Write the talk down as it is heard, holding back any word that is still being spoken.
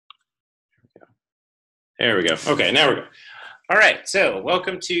There we go. Okay, now we're good. All right, so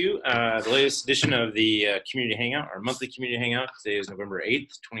welcome to the latest edition of the Community Hangout, our monthly Community Hangout. Today is November 8th,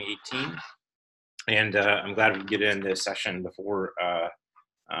 2018. And I'm glad we could get in this session before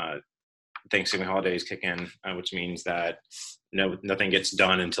Thanksgiving holidays kick in, which means that nothing gets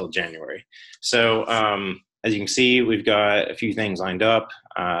done until January. So as you can see, we've got a few things lined up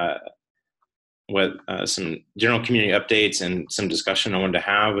with some general community updates and some discussion I wanted to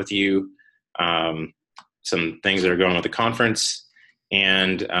have with you. Some things that are going on with the conference,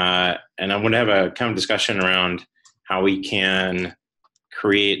 and I want to have a kind of discussion around how we can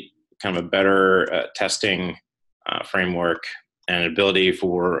create kind of a better testing framework and ability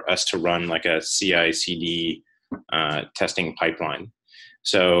for us to run like a CI/CD testing pipeline.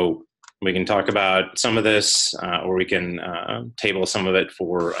 So we can talk about some of this, or we can table some of it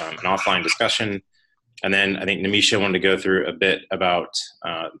for an offline discussion. And then I think Nimisha wanted to go through a bit about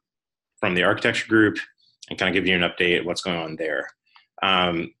from the architecture group and kind of give you an update of what's going on there.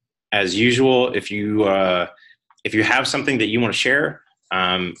 As usual, if you have something that you want to share,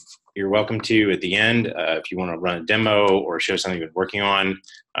 you're welcome to at the end. If you want to run a demo or show something you've been working on,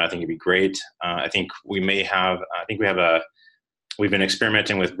 I think it'd be great. I think we've been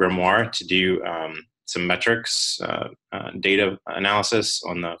experimenting with Grimoire to do some metrics, data analysis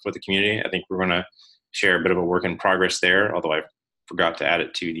for the community. I think we're going to share a bit of a work in progress there, although I forgot to add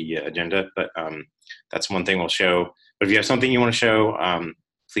it to the agenda, but that's one thing we'll show. But if you have something you want to show,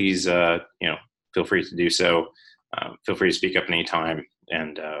 please, feel free to do so. Feel free to speak up anytime,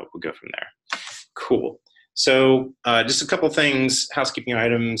 and we'll go from there. Cool. So just a couple things, housekeeping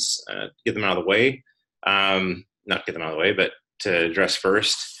items, get them out of the way. Not get them out of the way, but to address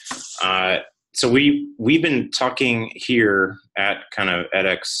first. So we've been talking here at kind of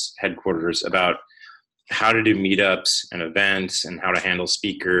edX headquarters about how to do meetups and events and how to handle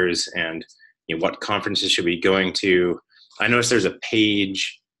speakers and what conferences should we be going to. I noticed there's a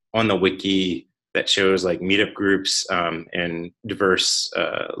page on the wiki that shows like meetup groups in diverse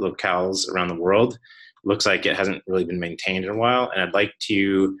locales around the world. Looks like it hasn't really been maintained in a while, and I'd like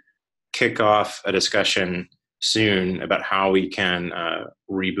to kick off a discussion soon about how we can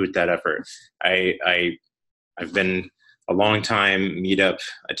reboot that effort. I've been a long time meetup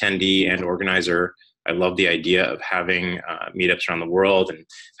attendee and organizer. I love the idea of having meetups around the world and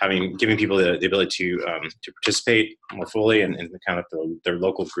giving people the ability to participate more fully in kind of their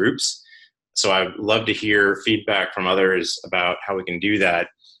local groups. So I'd love to hear feedback from others about how we can do that,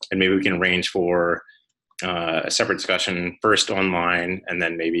 and maybe we can arrange for a separate discussion first online, and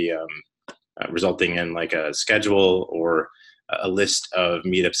then maybe resulting in like a schedule or a list of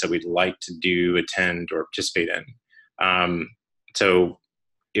meetups that we'd like to do, attend, or participate in. So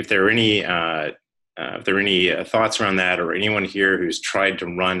if there are any thoughts around that, or anyone here who's tried to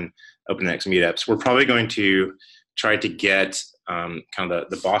run OpenEdX meetups, we're probably going to try to get kind of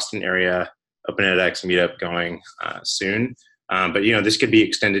the Boston area OpenEdX meetup going soon. But this could be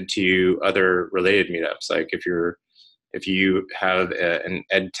extended to other related meetups. Like if you have an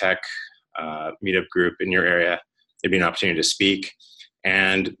ed tech meetup group in your area, it'd be an opportunity to speak.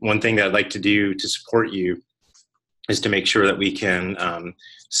 And one thing that I'd like to do to support you is to make sure that we can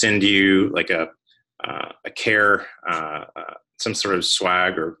send you like a care, some sort of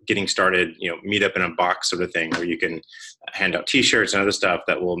swag or getting started, meet up in a box sort of thing, where you can hand out t-shirts and other stuff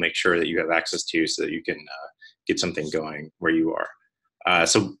that will make sure that you have access to, so that you can get something going where you are.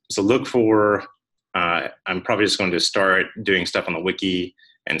 So look for, I'm probably just going to start doing stuff on the wiki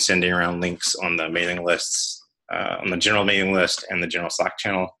and sending around links on the mailing lists, on the general mailing list and the general Slack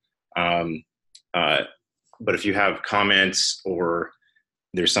channel. But if you have comments or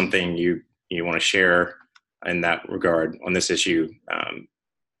there's something you want to share in that regard on this issue,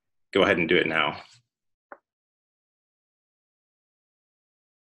 go ahead and do it now.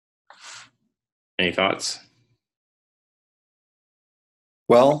 Any thoughts?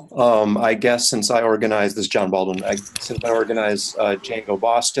 Well, I guess since I organize this, John Baldwin, since I organize Django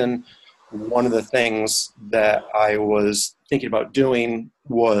Boston, one of the things that I was thinking about doing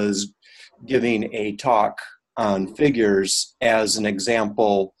was giving a talk on figures as an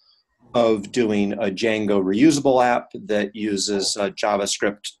example of doing a Django reusable app that uses a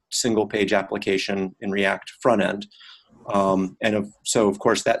JavaScript single-page application in React front end. So, of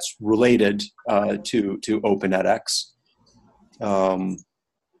course, that's related to OpenEdX.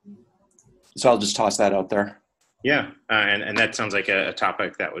 So I'll just toss that out there. Yeah, and that sounds like a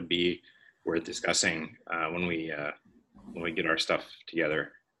topic that would be worth discussing when we get our stuff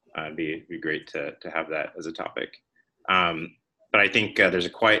together. It'd be great to have that as a topic. But I think there's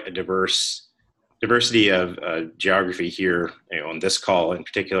quite a diversity of geography here, on this call in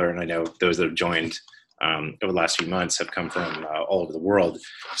particular, and I know those that have joined over the last few months have come from all over the world.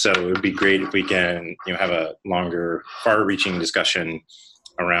 So it would be great if we can, have a longer, far-reaching discussion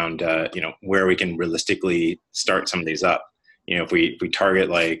around, where we can realistically start some of these up. If we target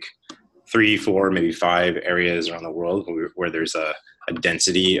like 3, 4, maybe 5 areas around the world where there's a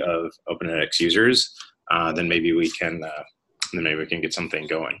density of OpenEdX users, then maybe we can get something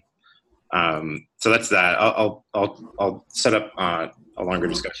going. So that's that. I'll set up a longer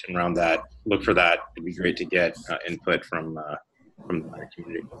discussion around that. Look for that. It'd be great to get input from the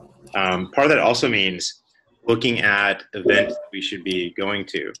community. Part of that also means looking at events that we should be going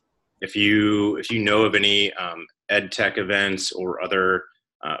to. If you know of any ed tech events or other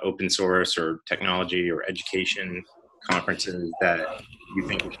open source or technology or education conferences that you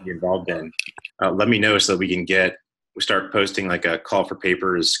think we should be involved in, let me know so that we start posting like a call for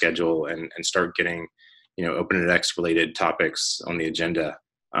papers schedule and start getting, OpenEdX related topics on the agenda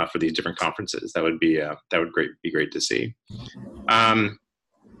for these different conferences. That would be great to see. And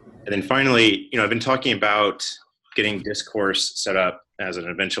then finally, I've been talking about getting Discourse set up as an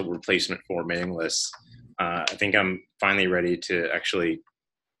eventual replacement for mailing lists. I think I'm finally ready to actually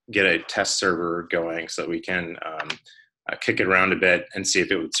get a test server going so that we can kick it around a bit and see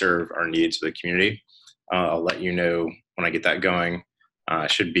if it would serve our needs for the community. I'll let you know when I get that going.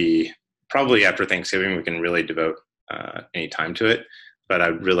 Should be probably after Thanksgiving. We can really devote any time to it, but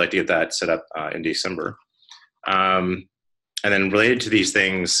I'd really like to get that set up in December. And then related to these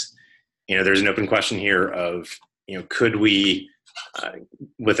things, there's an open question here of, could we,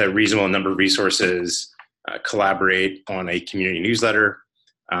 with a reasonable number of resources, collaborate on a community newsletter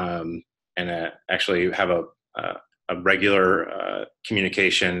and actually have a regular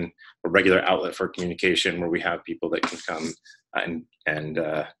communication, a regular outlet for communication where we have people that can come and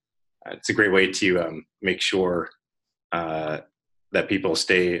it's a great way to make sure that people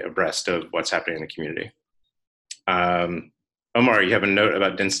stay abreast of what's happening in the community. Omar, you have a note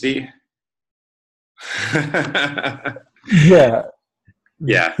about density? Yeah.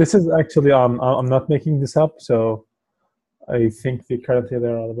 Yeah. This is actually, I'm not making this up. So I think currently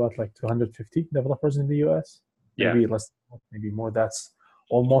there are about like 250 developers in the US. Maybe less, maybe more. That's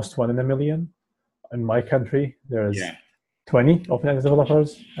almost 1 in a million. In my country, there's 20 OpenEdX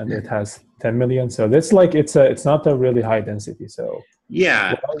developers, and it has 10 million. So that's like it's not a really high density. So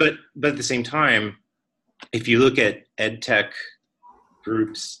but at the same time, if you look at ed tech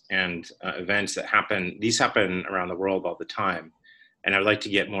groups and events that happen, these happen around the world all the time. And I'd like to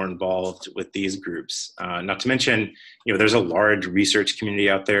get more involved with these groups. Not to mention, there's a large research community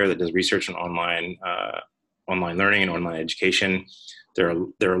out there that does research on online learning and online education. There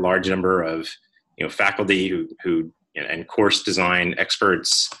are a large number of faculty who and course design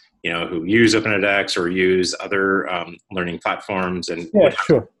experts who use OpenEdX or use other learning platforms and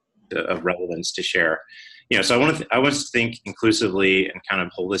of relevance to share. So I want to think inclusively and kind of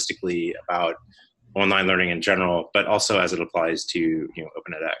holistically about online learning in general, but also as it applies to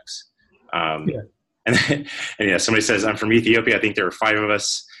OpenEdX. And somebody says I'm from Ethiopia. I think there are 5 of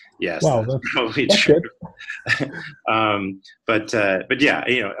us. Yes, wow, that's probably true. But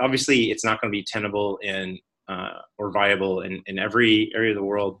obviously it's not going to be tenable in or viable in every area of the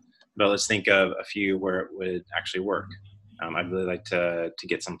world. But let's think of a few where it would actually work. I'd really like to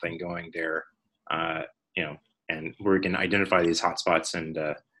get something going there, and where we can identify these hotspots and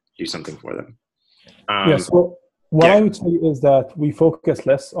do something for them. So what I would say is that we focus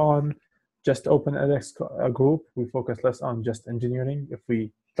less on just OpenEdX group. We focus less on just engineering. If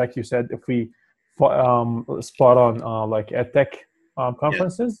we, like you said, if we spot on like EdTech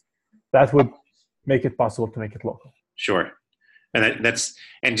conferences, that would make it possible to make it local. Sure. And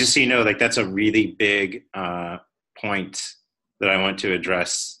and just so you know, like that's a really big point that I want to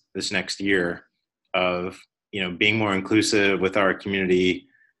address this next year of, being more inclusive with our community,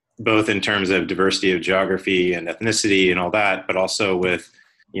 both in terms of diversity of geography and ethnicity and all that, but also with,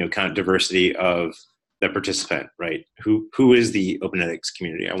 kind of diversity of the participant, right? Who is the OpenEdX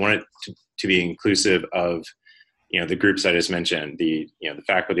community? I want it to be inclusive of, the groups I just mentioned, the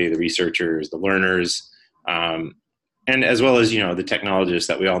faculty, the researchers, the learners, and as well as, the technologists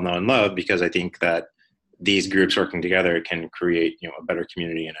that we all know and love, because I think that these groups working together can create, a better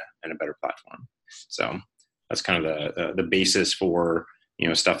community and a better platform. So that's kind of the basis for,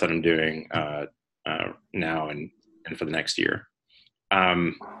 stuff that I'm doing now and for the next year.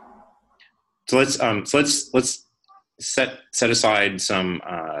 So let's set aside some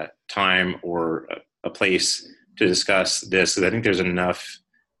time or a place to discuss this, because I think there's enough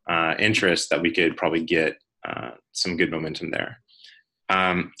interest that we could probably get some good momentum there.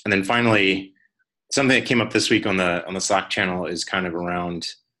 And then finally, something that came up this week on the Slack channel is kind of around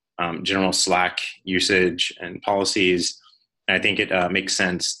general Slack usage and policies. And I think it makes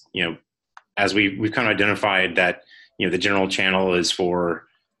sense, as we've kind of identified that, the general channel is for,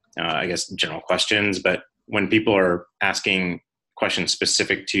 I guess, general questions, but when people are asking questions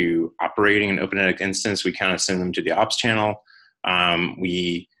specific to operating an OpenEdX instance, we kind of send them to the ops channel.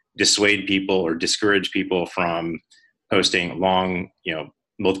 We dissuade people or discourage people from posting long,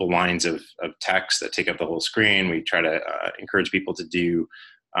 multiple lines of text that take up the whole screen. We try to encourage people to do,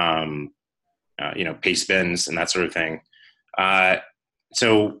 paste bins and that sort of thing.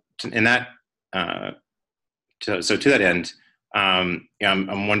 So to that end,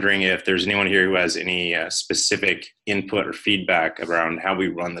 I'm wondering if there's anyone here who has any specific input or feedback around how we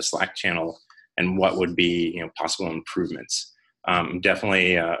run the Slack channel and what would be possible improvements. I'm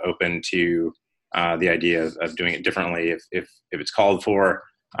definitely open to the idea of doing it differently if it's called for.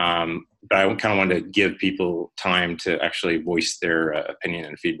 But I kind of want to give people time to actually voice their opinion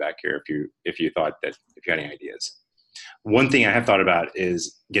and feedback here. If you thought that, if you had any ideas. One thing I have thought about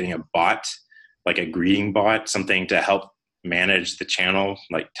is getting a bot, like a greeting bot, something to help manage the channel,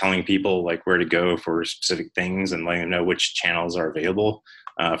 like telling people like where to go for specific things and letting them know which channels are available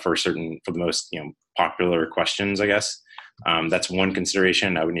for the most popular questions, I guess. That's one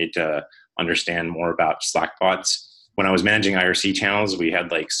consideration. I would need to understand more about Slack bots. When I was managing IRC channels, we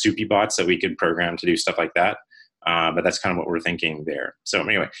had like soupy bots that we could program to do stuff like that. But that's kind of what we're thinking there. So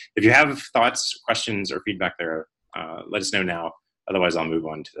anyway, if you have thoughts, questions, or feedback there, let us know now. Otherwise, I'll move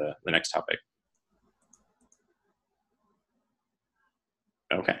on to the next topic.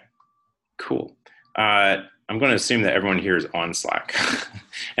 Okay, cool. I'm going to assume that everyone here is on Slack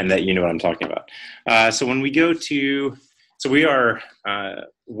and that you know what I'm talking about. So when we go to, we are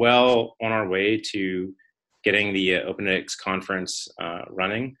well on our way to getting the OpenEdX conference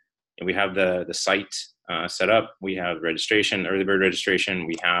running. And we have the site set up. We have registration, early bird registration.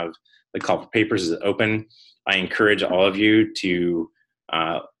 We have the call for papers is open. I encourage all of you to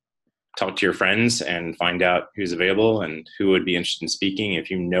talk to your friends and find out who's available and who would be interested in speaking. If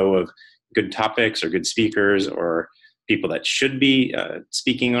you know of good topics or good speakers or people that should be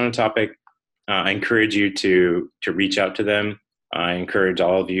speaking on a topic, I encourage you to reach out to them. I encourage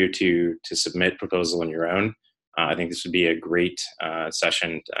all of you to submit proposal on your own. I think this would be a great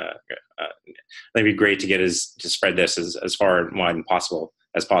session. I think it'd be great to spread this as far and wide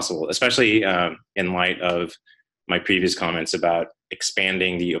as possible, especially in light of my previous comments about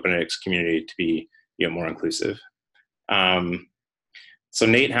expanding the OpenEdX community to be more inclusive. So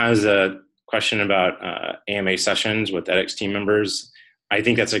Nate has a question about AMA sessions with edX team members. I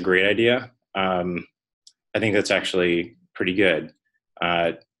think that's a great idea. I think that's actually pretty good.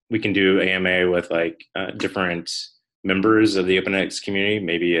 We can do AMA with different members of the OpenEdX community,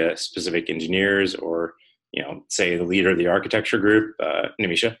 maybe specific engineers or say the leader of the architecture group,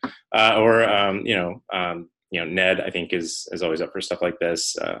 Nimisha, or Ned, I think is always up for stuff like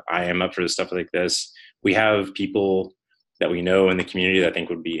this. I am up for stuff like this. We have people that we know in the community that I think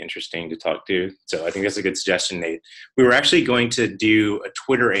would be interesting to talk to. So I think that's a good suggestion, Nate. We were actually going to do a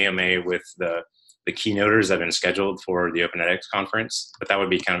Twitter AMA with the keynoters that have been scheduled for the OpenEdX conference, but that would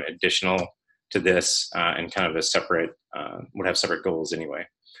be kind of additional to this and kind of a separate, would have separate goals anyway.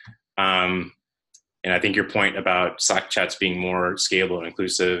 And I think your point about Slack chats being more scalable and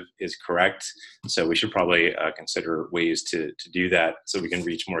inclusive is correct. So we should probably consider ways to do that so we can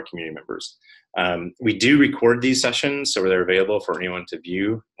reach more community members. We do record these sessions, so they're available for anyone to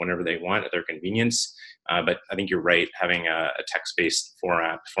view whenever they want at their convenience. But I think you're right, having a text-based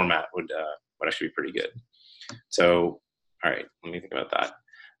format would actually be pretty good. So, all right, let me think about that.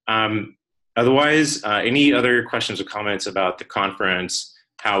 Otherwise, any other questions or comments about the conference,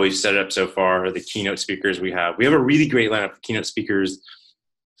 how we've set it up so far, the keynote speakers we have? We have a really great lineup of keynote speakers.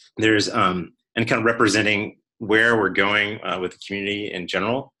 There's, and kind of representing where we're going with the community in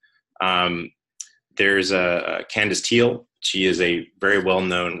general. There's Candace Teal. She is a very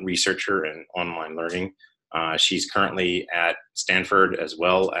well-known researcher in online learning. She's currently at Stanford as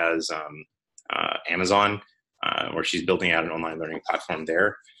well as Amazon, where she's building out an online learning platform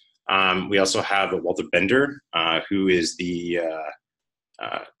there. We also have Walter Bender, who is the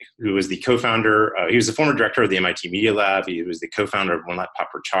co-founder. He was the former director of the MIT Media Lab. He was the co-founder of One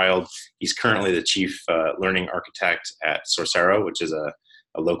Laptop Per Child. He's currently the chief learning architect at Sourcero, which is a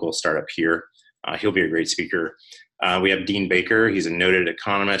local startup here. He'll be a great speaker. We have Dean Baker. He's a noted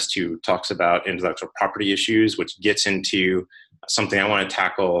economist who talks about intellectual property issues, which gets into something I want to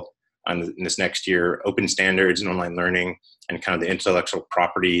tackle in this next year: open standards in online learning and kind of the intellectual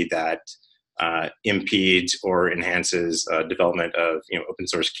property that impedes or enhances development of open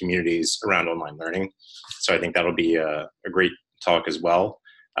source communities around online learning. So I think that'll be a great talk as well.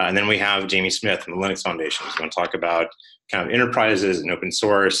 And then we have Jamie Smith from the Linux Foundation, who's going to talk about kind of enterprises and open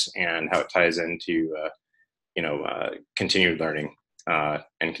source and how it ties into continued learning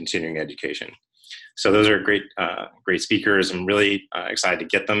and continuing education. So those are great speakers. I'm really excited to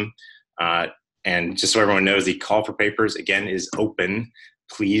get them. And just so everyone knows, the call for papers, again, is open.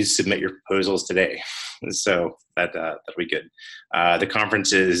 Please submit your proposals today. So that'll be good. The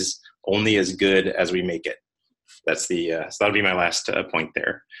conference is only as good as we make it. That's so that'll be my last point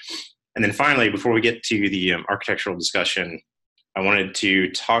there. And then finally, before we get to the architectural discussion, I wanted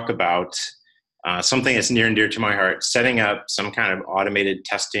to talk about something that's near and dear to my heart, setting up some kind of automated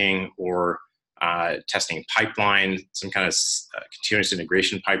testing or testing pipeline, some kind of continuous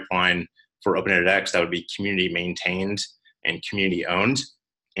integration pipeline for Open edX that would be community maintained and community owned.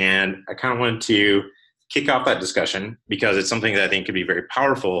 And I kind of wanted to kick off that discussion because it's something that I think could be very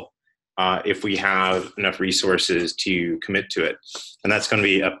powerful if we have enough resources to commit to it. And that's going to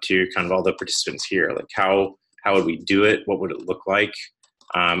be up to kind of all the participants here. Like how would we do it? What would it look like?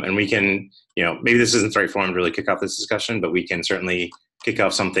 And we can, maybe this isn't the right forum to really kick off this discussion, but we can certainly kick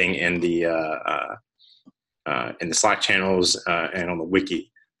off something in the Slack channels and on the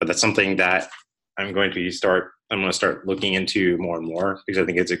wiki. But that's something that I'm going to start looking into more and more because I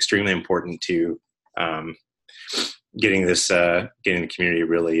think it's extremely important to getting the community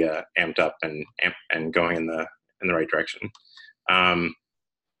really amped up and going in the right direction.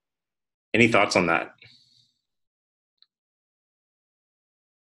 Any thoughts on that?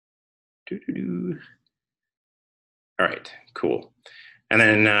 All right, cool. And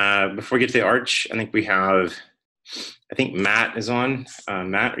then before we get to the Arch, I think Matt is on.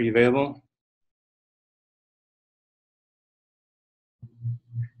 Matt, are you available?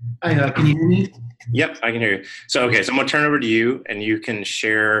 Hi, can you hear me? Yep, I can hear you. So I'm going to turn it over to you, and you can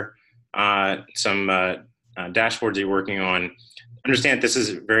share some dashboards you're working on. Understand this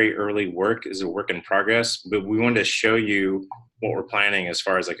is very early work, is a work in progress, but we wanted to show you what we're planning as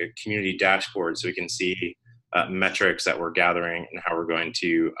far as like a community dashboard so we can see metrics that we're gathering and how we're going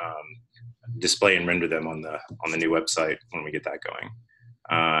to display and render them on the new website when we get that going.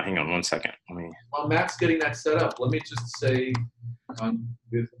 Hang on one second. While Matt's getting that set up, let me just say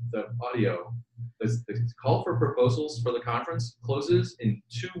with the audio, the call for proposals for the conference closes in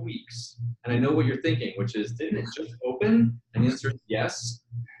 2 weeks. And I know what you're thinking, which is, didn't it just open? And the answer is yes.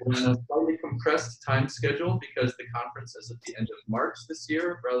 We're on a slightly compressed time schedule because the conference is at the end of March this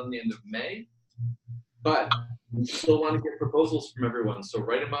year rather than the end of May. But we still want to get proposals from everyone, so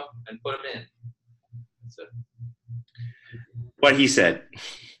write them up and put them in. That's it. What he said.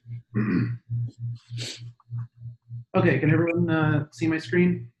 Okay, can everyone see my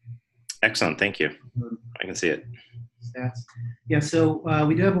screen? Excellent, thank you. I can see it. Stats. Yeah, so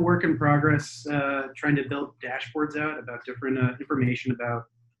we do have a work in progress trying to build dashboards out about different information about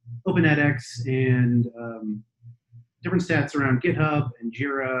Open edX and different stats around GitHub and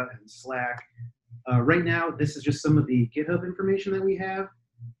Jira and Slack. Right now, this is just some of the GitHub information that we have.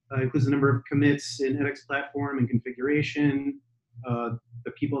 Includes the number of commits in edX platform and configuration,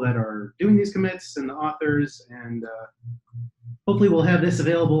 the people that are doing these commits and the authors, and hopefully we'll have this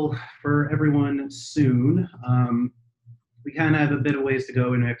available for everyone soon. We kind of have a bit of ways to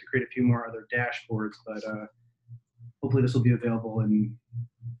go and we have to create a few more other dashboards, but hopefully this will be available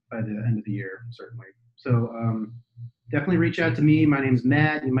by the end of the year, certainly. So definitely reach out to me. My name's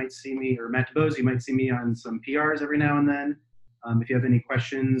Matt. You might see me, or Matt DeBose, you might see me on some PRs every now and then. If you have any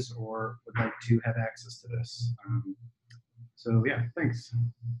questions or would like to have access to this. So yeah, thanks.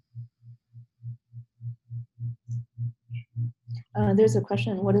 There's a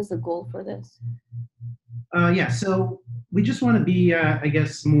question. What is the goal for this? Yeah, so we just want to be, I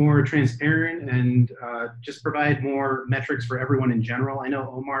guess, more transparent and just provide more metrics for everyone in general. I know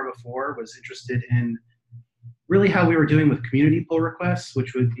Omar before was interested in really how we were doing with community pull requests,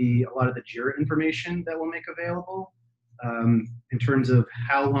 which would be a lot of the Jira information that we'll make available in terms of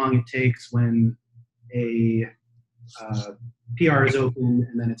how long it takes when a PR is open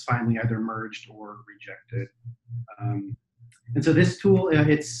and then it's finally either merged or rejected. And so this tool,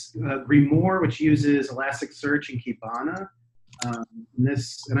 it's Grimoire, which uses Elasticsearch and Kibana.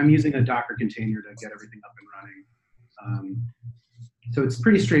 And I'm using a Docker container to get everything up and running. So it's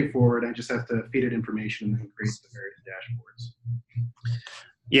pretty straightforward. I just have to feed it information and then create the various dashboards.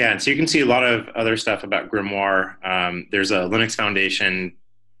 Yeah, and so you can see a lot of other stuff about Grimoire. There's a Linux Foundation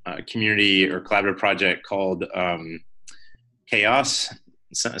community or collaborative project called Chaos,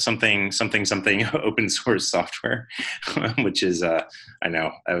 something open source software, which is, I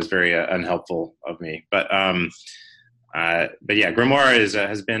know, that was very unhelpful of me. But But yeah, Grimoire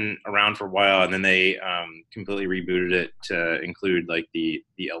has been around for a while, and then they completely rebooted it to include like the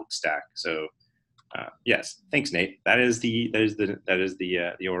elk stack. So yes, thanks, Nate. That is the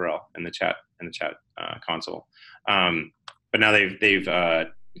URL in the chat console. But now they've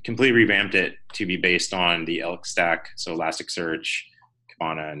completely revamped it to be based on the elk stack, so Elasticsearch,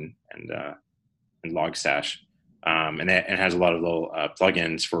 Kibana, and Logstash. And it has a lot of little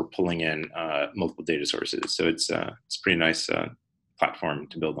plugins for pulling in multiple data sources. So it's a pretty nice platform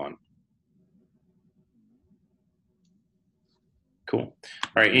to build on. Cool.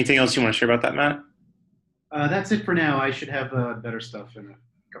 All right. Anything else you want to share about that, Matt? That's it for now. I should have better stuff in a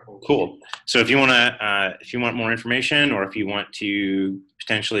couple of Cool. So if you want more information, or if you want to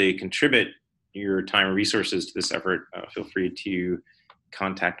potentially contribute your time and resources to this effort, feel free to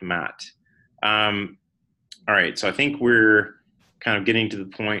contact Matt. All right, so I think we're kind of getting to the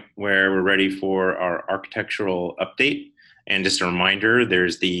point where we're ready for our architectural update. And just a reminder,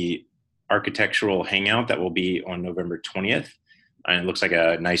 there's the architectural hangout that will be on November 20th. And it looks like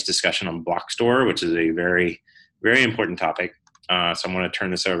a nice discussion on block store, which is a very, very important topic. So I'm going to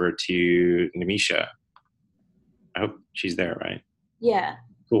turn this over to Nimisha. I hope she's there, right? Yeah.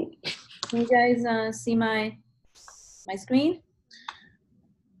 Cool. Can you guys see my screen?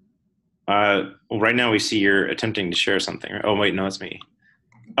 Well, right now we see you're attempting to share something. Oh, wait, no, it's me.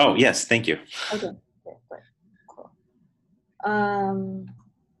 Oh, yes, thank you. Okay, good, cool.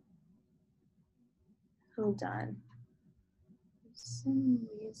 Hold on. For some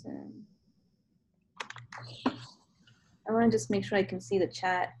reason, I want to just make sure I can see the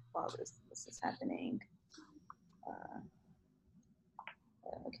chat while this is happening.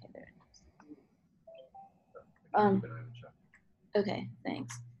 Okay, there it is. Okay,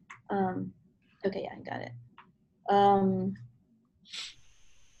 thanks. Okay, yeah, I got it.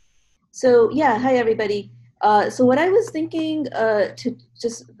 So yeah, hi everybody. So what I was thinking to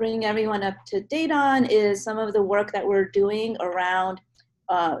just bring everyone up to date on is some of the work that we're doing around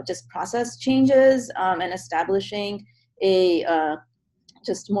just process changes and establishing a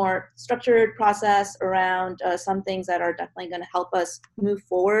just more structured process around some things that are definitely going to help us move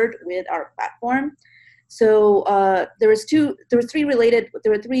forward with our platform. So there were three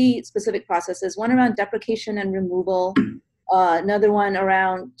specific processes, one around deprecation and removal, another one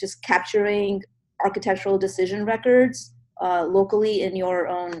around just capturing architectural decision records locally in your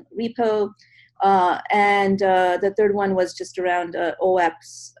own repo, and the third one was just around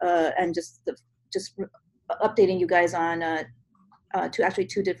OEPs and just updating you guys on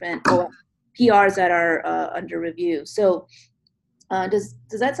two different OEP PRs that are under review. So does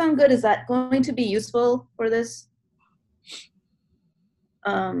that sound good? Is that going to be useful for this?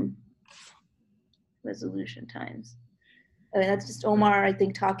 Resolution times. I mean, that's just Omar, I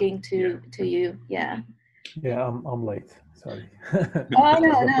think, talking to you. Yeah. Yeah, I'm late. Sorry. Oh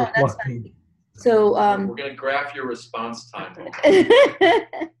no, that's fine. So we're gonna graph your response time.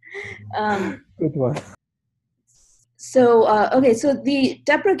 Good one. So okay, so the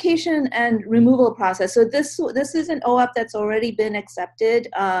deprecation and removal process. So this is an OAuth that's already been accepted,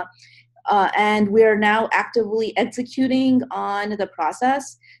 and we're now actively executing on the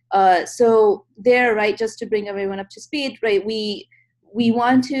process. So there, right, just to bring everyone up to speed, right, we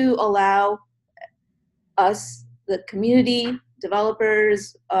want to allow us, the community,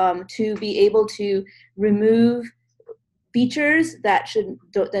 developers, to be able to remove features that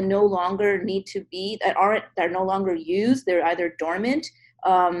no longer need to be, that are no longer used. They're either dormant,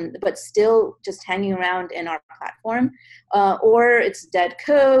 but still just hanging around in our platform, or it's dead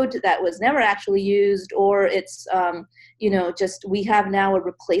code that was never actually used, or it's just we have now a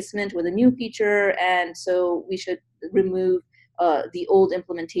replacement with a new feature, and so we should remove the old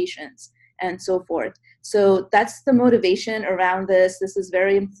implementations and so forth. So that's the motivation around this. This is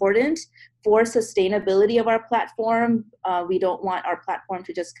very important for sustainability of our platform. We don't want our platform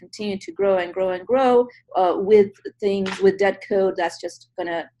to just continue to grow and grow and grow with dead code that's just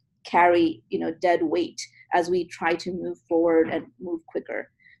gonna carry dead weight as we try to move forward and move quicker.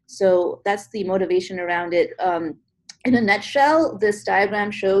 So that's the motivation around it. In a nutshell, this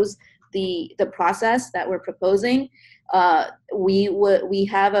diagram shows the process that we're proposing. We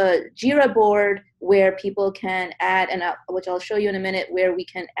have a Jira board where people can add, and which I'll show you in a minute, where we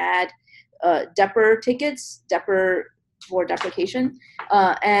can add DEPR tickets, DEPR for deprecation,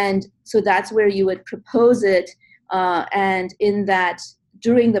 and so that's where you would propose it, and in that,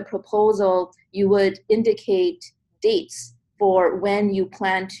 during the proposal, you would indicate dates for when you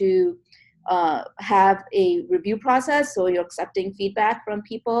plan to have a review process, so you're accepting feedback from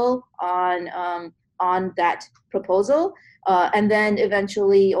people on that proposal, and then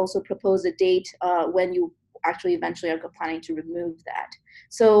eventually also propose a date when you actually eventually are planning to remove that.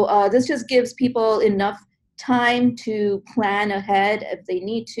 So this just gives people enough time to plan ahead if they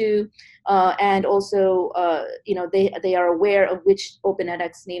need to, and also they are aware of which Open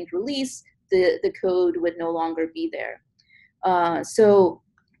edX named release the code would no longer be there. So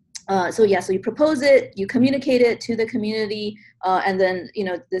you propose it, you communicate it to the community, and then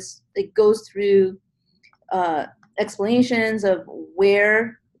it goes through explanations of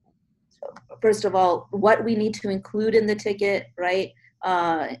where, first of all, what we need to include in the ticket, right?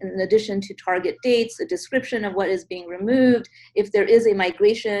 In addition to target dates, a description of what is being removed, if there is a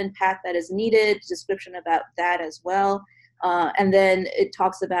migration path that is needed, description about that as well. And then it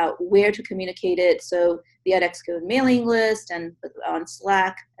talks about where to communicate it, so the edX code mailing list and on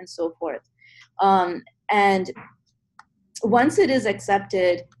Slack and so forth. And once it is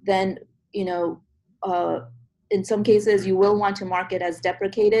accepted, then in some cases, you will want to mark it as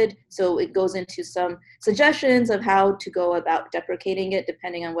deprecated. So it goes into some suggestions of how to go about deprecating it,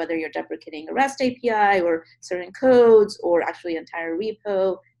 depending on whether you're deprecating a REST API or certain codes or actually entire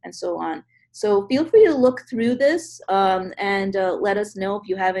repo and so on. So feel free to look through this and let us know if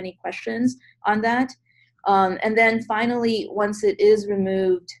you have any questions on that. And then finally, once it is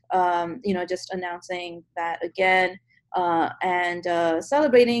removed, just announcing that again and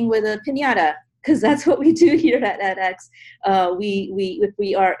celebrating with a piñata, because that's what we do here at edX.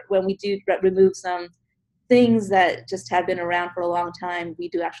 When we do remove some things that just have been around for a long time, we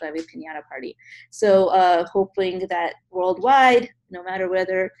do actually have a piñata party. So hoping that worldwide, no matter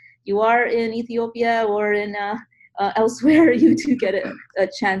whether you are in Ethiopia or in elsewhere, you do get a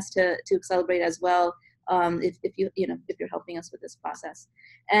chance to celebrate as well. If you're helping us with this process.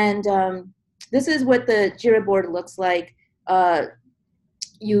 And this is what the Jira board looks like.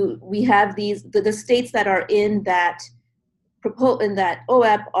 We have the states that are in that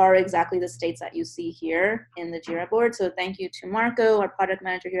OEP are exactly the states that you see here in the Jira board. So thank you to Marco, our product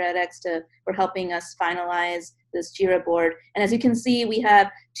manager here at edX, for helping us finalize this Jira board. And as you can see, we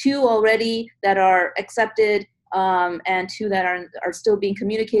have 2 already that are accepted and 2 that are still being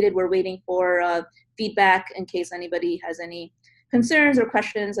communicated. We're waiting for feedback in case anybody has any concerns or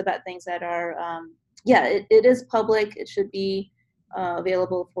questions about things that are, it is public. It should be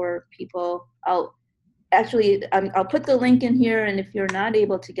available for people. I'll put the link in here, and if you're not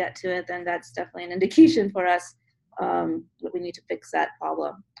able to get to it, then that's definitely an indication for us that we need to fix that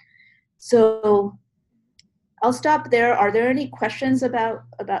problem. So I'll stop there. Are there any questions about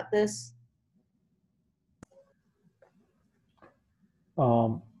this?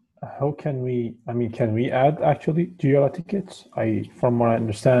 How can we add actually Jira tickets? From what I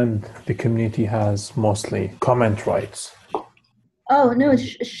understand, the community has mostly comment rights. Oh, no, it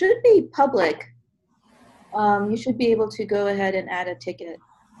should be public. You should be able to go ahead and add a ticket.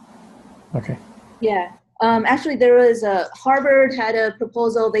 Okay. Yeah. Actually, there was Harvard had a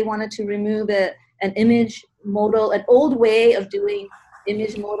proposal. They wanted to remove an image modal, an old way of doing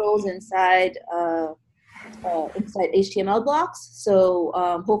image modals inside HTML blocks. So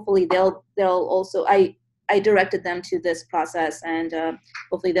hopefully they'll also, I directed them to this process, and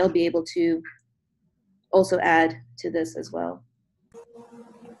hopefully they'll be able to also add to this as well.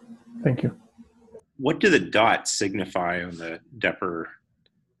 Thank you. What do the dots signify on the DEPR?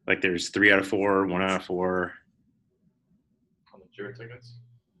 Like there's 3 out of 4, 1 out of 4. On the Jira tickets?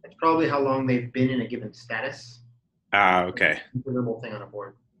 It's probably how long they've been in a given status. Ah, okay. Considerable thing on a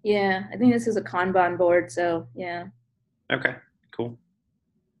board. Yeah, I think this is a Kanban board, so yeah. Okay, cool.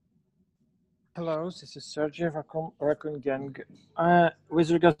 Hello, this is Sergey Rakungang.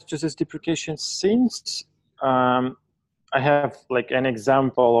 With regards to this deprecation, since I have like an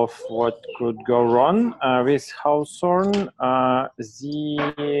example of what could go wrong with Hawthorne,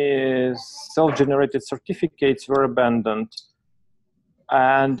 the self-generated certificates were abandoned,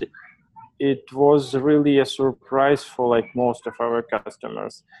 and it was really a surprise for like most of our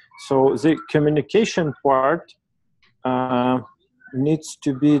customers. So the communication part needs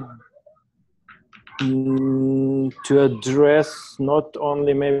to be to address not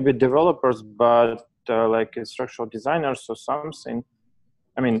only maybe developers, but like instructional designers or something.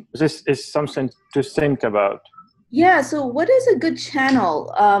 I mean, this is something to think about. Yeah, so what is a good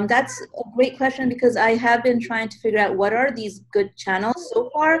channel? That's a great question, because I have been trying to figure out what are these good channels. So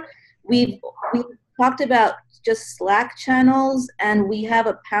far, we've talked about just Slack channels, and we have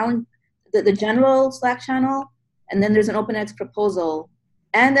the general Slack channel, and then there's an OpenX proposal,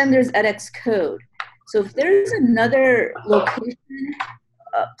 and then there's edX code. So if there's another location,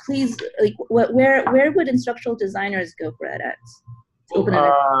 please, like, where would instructional designers go for edX? With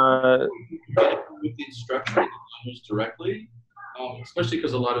the instructional designers directly, especially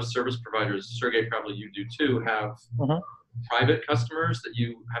because a lot of service providers, Sergey, probably you do too, have private customers that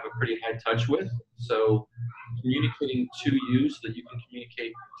you have a pretty high touch with. So communicating to you so that you can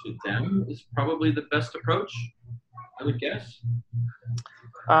communicate to them is probably the best approach, I would guess.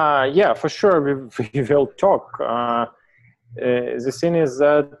 Yeah, for sure, we will talk. The thing is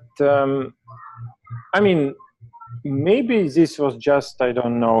that, I mean, maybe this was just, I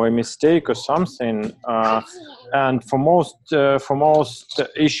don't know, a mistake or something. And for most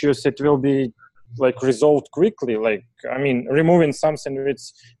issues, it will be like resolved quickly. Like, I mean, removing something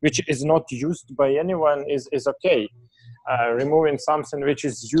which is not used by anyone is okay. Removing something which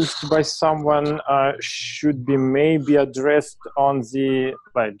is used by someone should be maybe addressed on the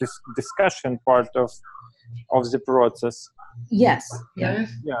discussion part of the process. Yes. Yeah.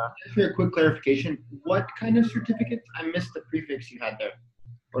 Yeah. For a quick clarification, what kind of certificate? I missed the prefix you had there.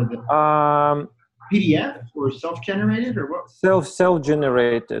 Or the PDF or self-generated or what?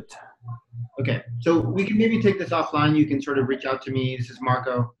 Self-generated. Okay, so we can maybe take this offline. You can sort of reach out to me. This is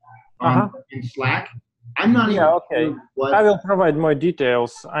Marco in Slack. I'm not even okay. What I will provide more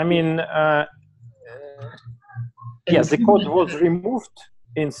details. I mean, yes, the code was removed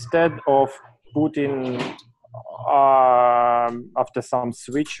instead of putting after some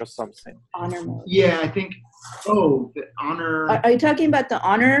switch or something. Honor mode. Yeah, I think. Oh, the honor. Are you talking about the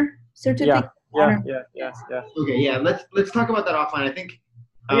honor certificate? Yeah. Okay, yeah. Let's talk about that offline. I think.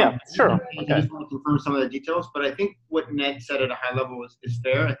 Yeah, sure. I just want to confirm some of the details, but I think what Ned said at a high level is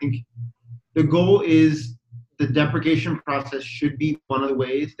fair. I think the goal is the deprecation process should be one of the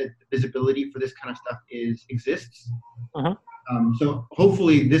ways that the visibility for this kind of stuff exists. So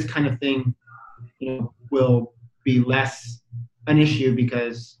hopefully this kind of thing, will be less an issue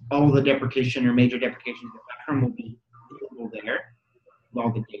because all the deprecation or major deprecations of the spectrum will be available there with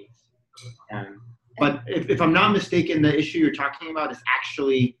all the dates. But if I'm not mistaken, the issue you're talking about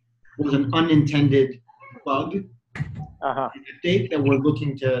was an unintended bug update that we're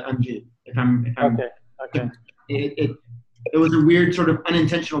looking to undo. Okay. It was a weird sort of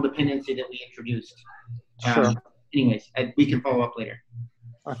unintentional dependency that we introduced. Sure. Anyways, we can follow up later.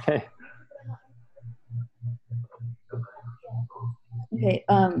 Okay. Okay.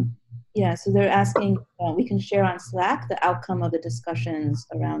 Yeah. So they're asking. We can share on Slack the outcome of the discussions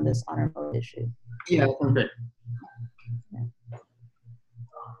around this honor mode issue. Yeah, that sounds great.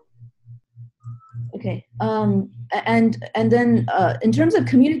 Okay. And then in terms of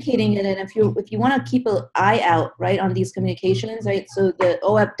communicating it, and if you want to keep an eye out, right, on these communications, right? So the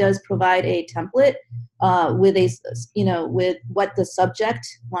OEP does provide a template with what the subject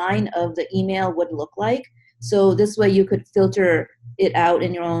line of the email would look like. So this way you could filter it out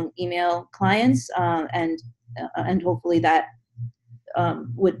in your own email clients, and hopefully that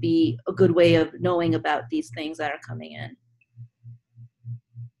would be a good way of knowing about these things that are coming in.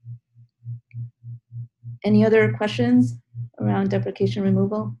 Any other questions around deprecation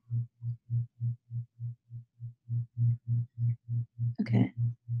removal? Okay.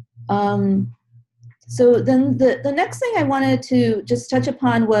 So then the next thing I wanted to just touch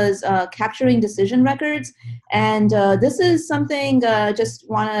upon was capturing decision records. And this is something just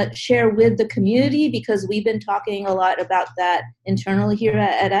want to share with the community because we've been talking a lot about that internally here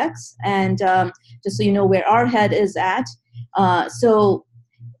at X. And just so you know where our head is at.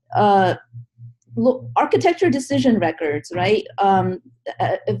 Architecture decision records, right? I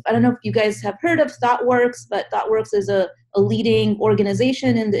don't know if you guys have heard of ThoughtWorks, but ThoughtWorks is a leading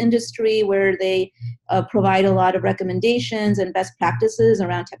organization in the industry where they provide a lot of recommendations and best practices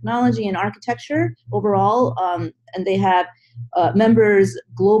around technology and architecture overall. And they have members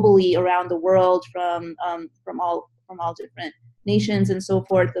globally around the world from all different nations and so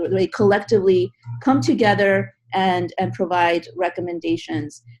forth. They collectively come together and provide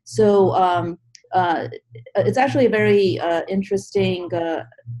recommendations. So it's actually a very interesting,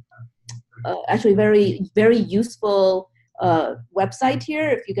 actually very useful website here.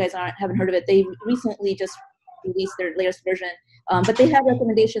 If you guys haven't heard of it, they recently just released their latest version. But they have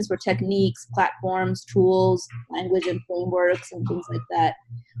recommendations for techniques, platforms, tools, language and frameworks, and things like that.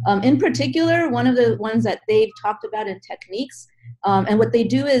 In particular, one of the ones that they've talked about in techniques, and what they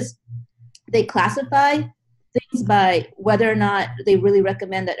do is they classify things by whether or not they really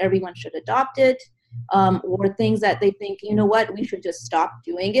recommend that everyone should adopt it, or things that they think, you know what, we should just stop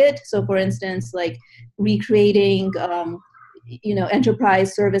doing it. So for instance, like recreating,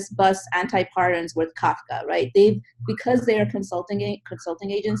 enterprise service bus anti-parents with Kafka, right? Because they're a consulting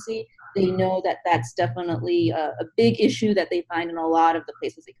agency, they know that that's definitely a big issue that they find in a lot of the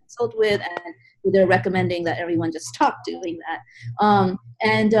places they consult with, and they're recommending that everyone just stop doing that.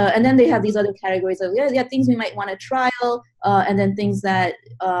 And then they have these other categories of things we might want to trial, and then things that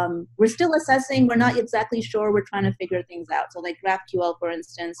we're still assessing, we're not exactly sure, we're trying to figure things out. So like GraphQL, for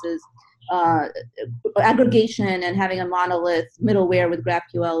instance, is aggregation and having a monolith middleware with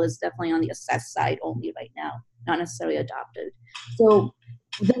GraphQL is definitely on the assess side only right now, not necessarily adopted. So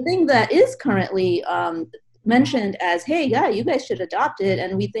the thing that is currently mentioned as, hey, yeah, you guys should adopt it,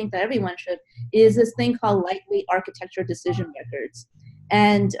 and we think that everyone should, is this thing called lightweight architecture decision records.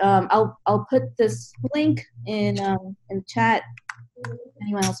 And I'll put this link in chat.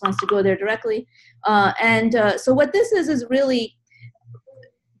 Anyone else wants to go there directly. So what this is really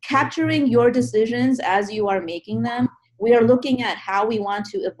capturing your decisions as you are making them. We are looking at how we want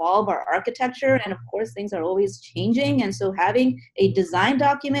to evolve our architecture, and of course things are always changing, and so having a design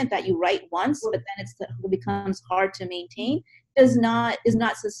document that you write once but then it becomes hard to maintain is not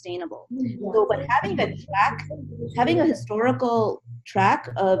sustainable. So, but having a historical track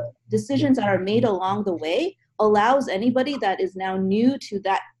of decisions that are made along the way allows anybody that is now new to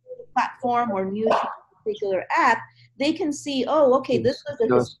that platform or new to a particular app, they can see, oh, okay, this was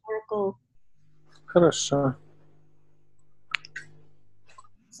a historical. Хорошо.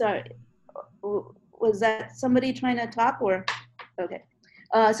 Sorry, was that somebody trying to talk or? Okay.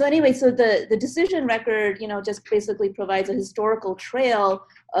 So anyway, so the decision record, just basically provides a historical trail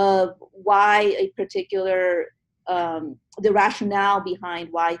of why a particular, the rationale behind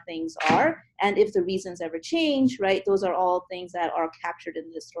why things are, and if the reasons ever change, right? Those are all things that are captured in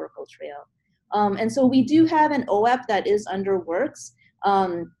the historical trail. And so we do have an OAP that is under works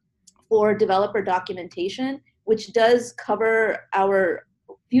for developer documentation, which does cover our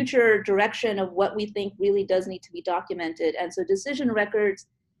future direction of what we think really does need to be documented. And so decision records,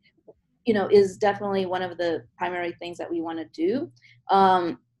 is definitely one of the primary things that we want to do.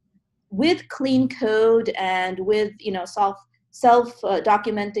 With clean code and with,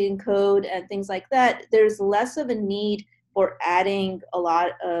 self-documenting code and things like that, there's less of a need for adding a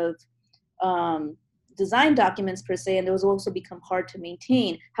lot of design documents per se, and those also become hard to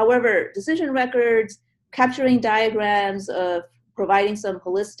maintain. However, decision records, capturing diagrams, providing some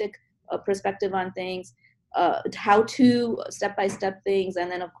holistic perspective on things, how to step-by-step things, and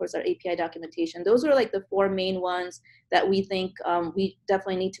then of course our API documentation. Those are like the four main ones that we think we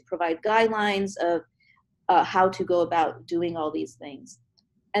definitely need to provide guidelines of how to go about doing all these things.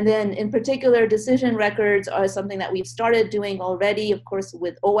 And then in particular, decision records are something that we've started doing already, of course,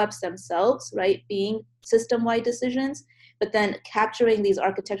 with OAPs themselves, right, being system-wide decisions, but then capturing these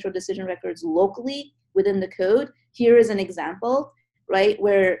architectural decision records locally within the code. Here is an example, right,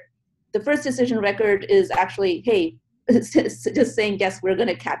 where the first decision record is actually, hey, just saying, yes, we're going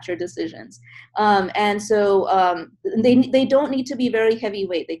to capture decisions. And so they don't need to be very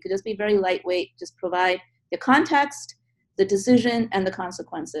heavyweight. They could just be very lightweight, just provide the context, the decision, and the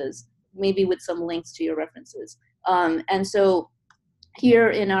consequences, maybe with some links to your references. And so here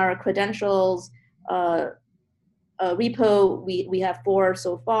in our credentials repo, we have 4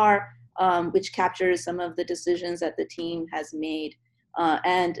 so far, which captures some of the decisions that the team has made.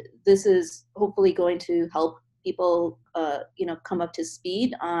 And this is hopefully going to help people, come up to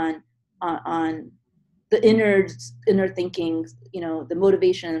speed on the inner thinking, the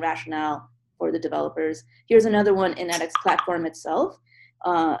motivation and rationale for the developers. Here's another one in edX platform itself.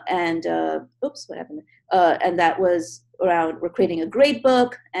 Oops, what happened? And that was around, we're creating a grade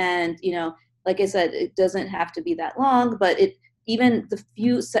book, and, like I said, it doesn't have to be that long, but even the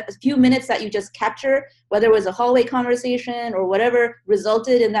few minutes that you just capture, whether it was a hallway conversation or whatever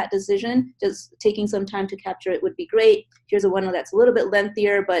resulted in that decision, just taking some time to capture it would be great. Here's one that's a little bit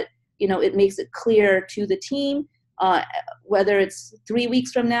lengthier, but it makes it clear to the team, whether it's 3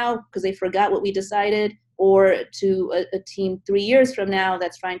 weeks from now because they forgot what we decided, or to a team 3 years from now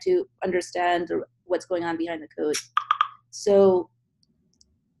that's trying to understand what's going on behind the code. So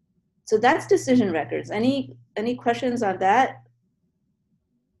that's decision records. Any questions on that?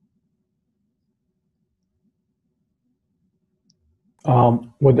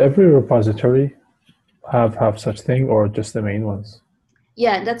 Would every repository have such thing, or just the main ones?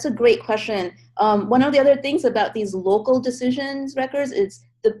 Yeah, that's a great question. One of the other things about these local decisions records is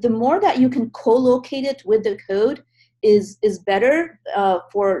the more that you can co-locate it with the code is better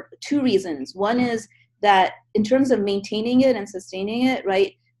for 2 reasons. One is that in terms of maintaining it and sustaining it,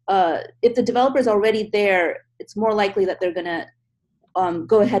 right? If the developer is already there, it's more likely that they're gonna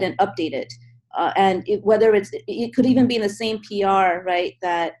go ahead and update it. And whether it could even be in the same PR, right,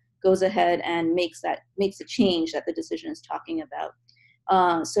 that goes ahead and makes a change that the decision is talking about.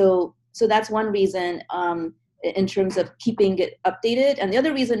 So So that's one reason in terms of keeping it updated. And the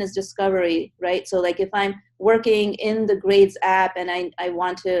other reason is discovery, right? So like if I'm working in the grades app and I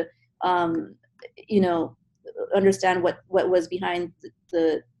want to, understand what was behind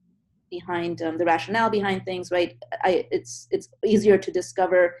the rationale behind things, right? It's easier to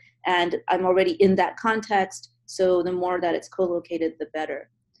discover, and I'm already in that context. So the more that it's co-located, the better.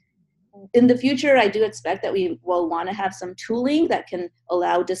 In the future, I do expect that we will want to have some tooling that can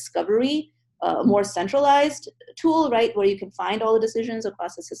allow discovery, a more centralized tool, right, where you can find all the decisions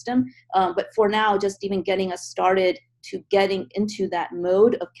across the system. But for now, just even getting us started to getting into that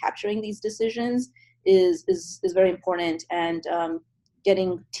mode of capturing these decisions is very important, and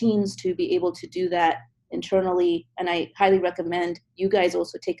getting teams to be able to do that internally. And I highly recommend you guys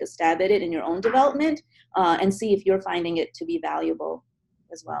also take a stab at it in your own development and see if you're finding it to be valuable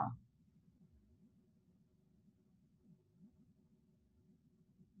as well.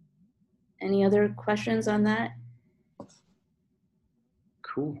 Any other questions on that?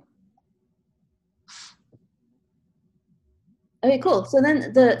 Cool. Okay, cool. So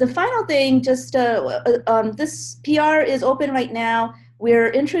then the final thing, just this PR is open right now. We're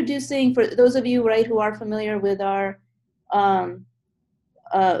introducing, for those of you, right, who are familiar with our, who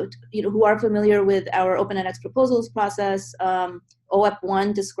are familiar with our OpenEdX proposals process,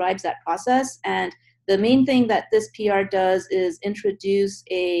 OEP1 describes that process. And the main thing that this PR does is introduce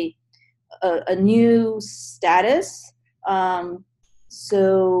a new status. There's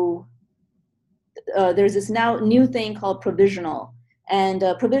this now new thing called provisional, and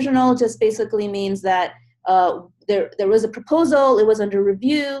provisional just basically means that there was a proposal, it was under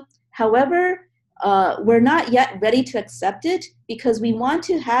review. However, we're not yet ready to accept it because we want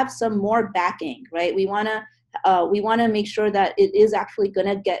to have some more backing, right? We want to make sure that it is actually going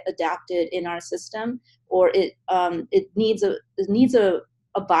to get adapted in our system, or it needs a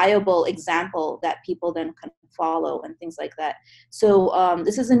viable example that people then can follow and things like that. So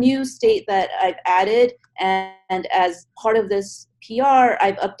this is a new state that I've added, and as part of this PR,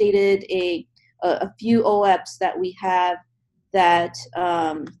 I've updated a few OEPs that we have that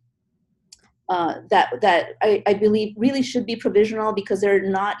that I believe really should be provisional because they're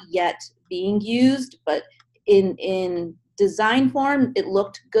not yet being used, but in design form it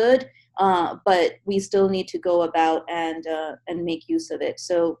looked good. But we still need to go about and make use of it.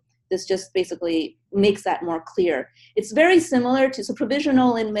 So this just basically makes that more clear. It's very similar to, so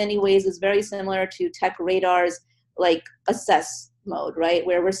provisional in many ways is very similar to Tech Radar's like assess mode, right?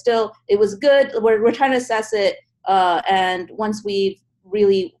 Where we're still, it was good, we're trying to assess it, and once we've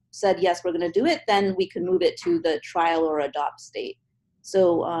really said, yes, we're gonna do it, then we can move it to the trial or adopt state.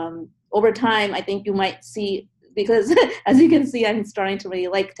 So over time, I think you might see, because as you can see, I'm starting to really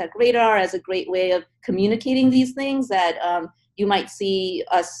like Tech Radar as a great way of communicating these things, that you might see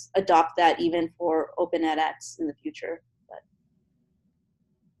us adopt that even for OpenEdX in the future. But.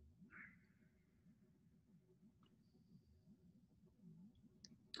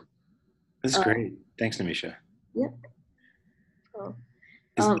 That's great. Thanks, Nimisha. Yep. So,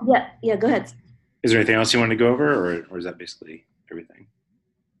 yeah, go ahead. Is there anything else you want to go over, or is that basically everything?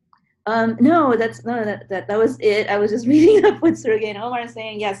 No, that was it. I was just reading up what Sergey and Omar are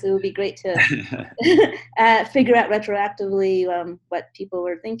saying. Yes, it would be great to figure out retroactively what people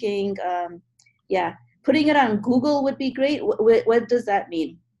were thinking. Yeah, putting it on Google would be great. What does that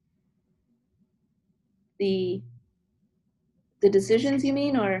mean? The decisions, you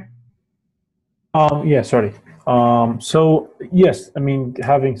mean, or? Yeah, sorry. So yes, I mean,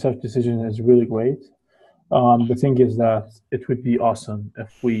 having such decision is really great. The thing is that it would be awesome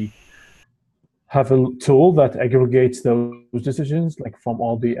if we have a tool that aggregates those decisions, like from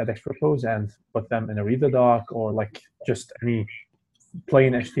all the edX proposed, and put them in a reader doc, or like just any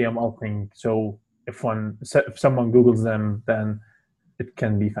plain HTML thing. So if someone Googles them, then it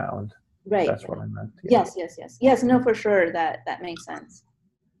can be found. Right. That's what I meant. Yeah. Yes. No, for sure. That makes sense.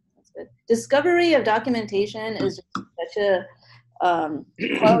 That's good. Discovery of documentation is such a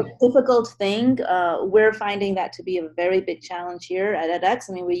difficult thing. We're finding that to be a very big challenge here at edX.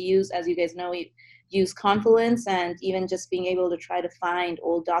 I mean, we use, as you guys know, we use Confluence, and even just being able to try to find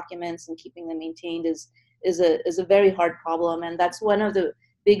old documents and keeping them maintained is a very hard problem. And that's one of the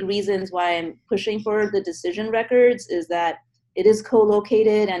big reasons why I'm pushing for the decision records, is that it is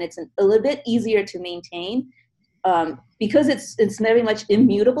co-located and it's a little bit easier to maintain because it's very much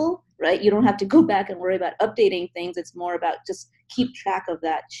immutable, right? You don't have to go back and worry about updating things. It's more about just keep track of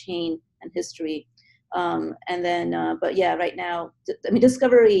that chain and history. And then, but yeah, right now, I mean,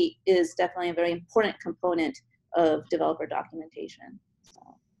 discovery is definitely a very important component of developer documentation. So.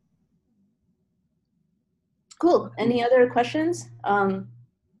 Cool. Any other questions?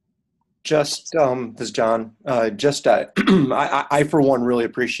 Just this is John. I for one really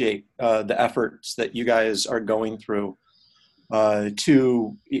appreciate the efforts that you guys are going through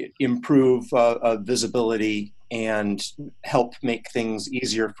to improve visibility and help make things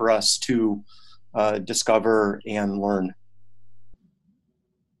easier for us to discover and learn.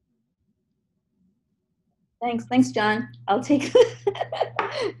 Thanks, John. I'll take.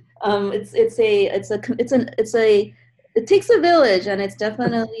 It takes a village, and it's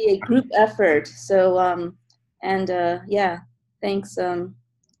definitely a group effort. So, yeah, thanks.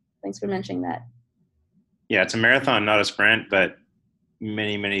 Thanks for mentioning that. Yeah, it's a marathon, not a sprint, but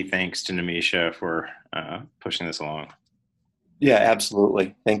many thanks to Nimisha for pushing this along. Yeah,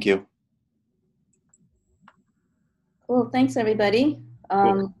 absolutely. Thank you. Cool. Thanks, everybody.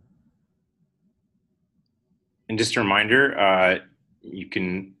 Cool. And just a reminder, you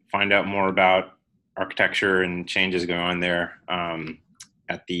can find out more about architecture and changes going on there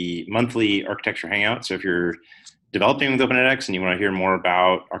at the monthly architecture hangout. So if you're developing with OpenEdX and you want to hear more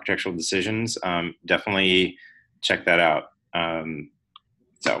about architectural decisions, definitely check that out.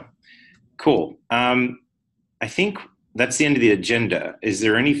 So cool. I think that's the end of the agenda. Is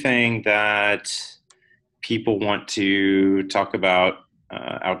there anything that people want to talk about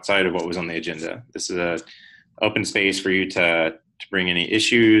outside of what was on the agenda? This is an open space for you to bring any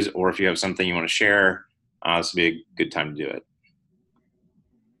issues, or if you have something you want to share, this would be a good time to do it.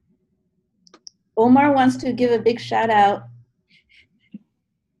 Omar wants to give a big shout out.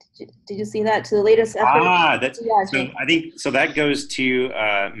 Did you see that, to the latest effort? That's so. I think so. That goes to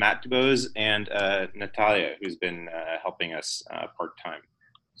Matt DuBose and Natalia, who's been helping us part time.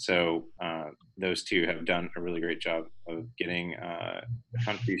 So those two have done a really great job of getting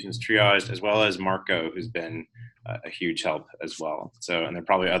contributions triaged, as well as Marco, who's been a huge help as well. So, and there are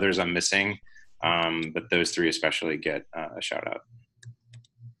probably others I'm missing, but those three especially get a shout out.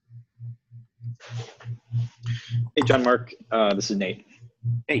 Hey, John, Mark, this is Nate.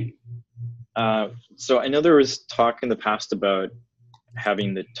 Hey. So I know there was talk in the past about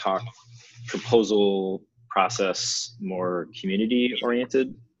having the talk proposal process more community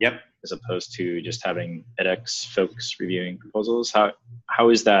oriented. Yep. As opposed to just having edX folks reviewing proposals. How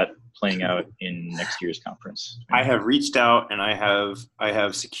is that playing out in next year's conference? I have reached out and I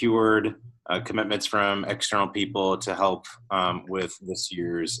have secured commitments from external people to help with this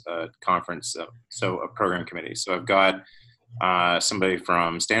year's conference. So a program committee. So I've got somebody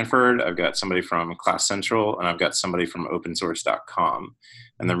from Stanford, I've got somebody from Class Central, and I've got somebody from opensource.com.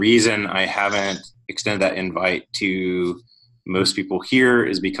 And the reason I haven't extended that invite to most people here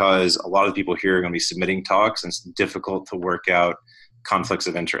is because a lot of people here are going to be submitting talks, and it's difficult to work out conflicts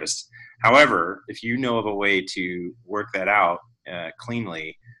of interest. However, if you know of a way to work that out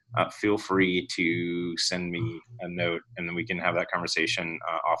cleanly, feel free to send me a note, and then we can have that conversation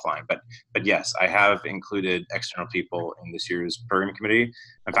offline. But yes, I have included external people in this year's program committee.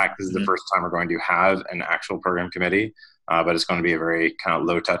 In fact, this is the first time we're going to have an actual program committee, but it's going to be a very kind of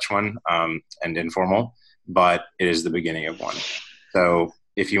low touch one and informal. But it is the beginning of one. So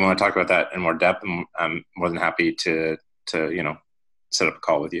if you want to talk about that in more depth, I'm more than happy to set up a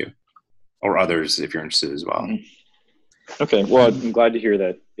call with you or others if you're interested as well. Okay, well, I'm glad to hear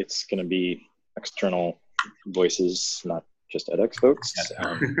that it's going to be external voices, not just edX folks.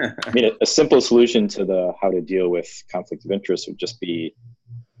 I mean, a simple solution to the how to deal with conflict of interest would just be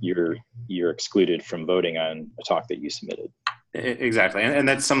you're excluded from voting on a talk that you submitted. Exactly, and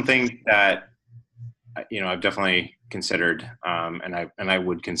that's something that I've definitely considered, and I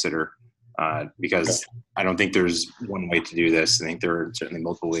would consider, because I don't think there's one way to do this. I think there are certainly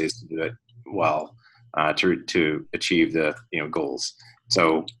multiple ways to do it well, to achieve the goals.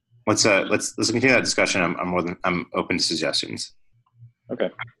 So let's continue that discussion. I'm open to suggestions. Okay.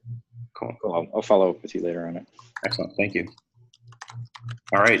 Cool. I'll follow up with you later on it. Excellent. Thank you.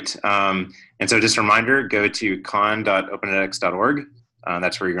 All right. And so just a reminder, go to con.openedx.org.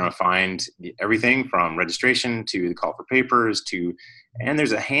 That's where you're going to find everything from registration to the call for papers and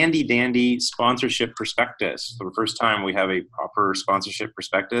there's a handy dandy sponsorship prospectus. For the first time, we have a proper sponsorship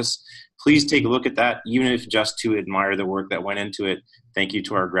prospectus. Please take a look at that, even if just to admire the work that went into it. Thank you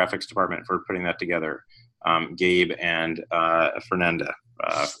to our graphics department for putting that together. Gabe and Fernanda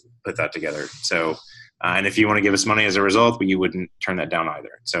put that together. So, and if you want to give us money as a result, you wouldn't turn that down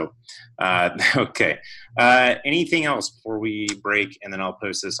either. So, okay. Anything else before we break? And then I'll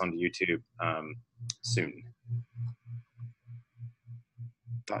post this onto YouTube soon.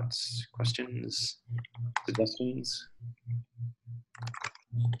 Thoughts, questions, suggestions?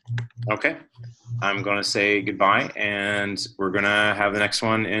 Okay. I'm going to say goodbye, and we're going to have the next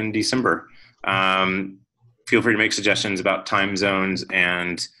one in December. Feel free to make suggestions about time zones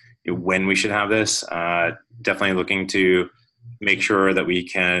and when we should have this. Definitely looking to make sure that we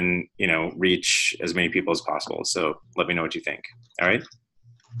can, reach as many people as possible. So let me know what you think. All right.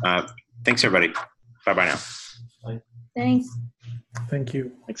 Thanks, everybody. Bye-bye now. Thanks. Thank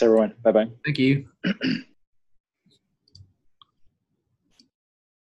you. Thanks, everyone. Bye-bye. Thank you.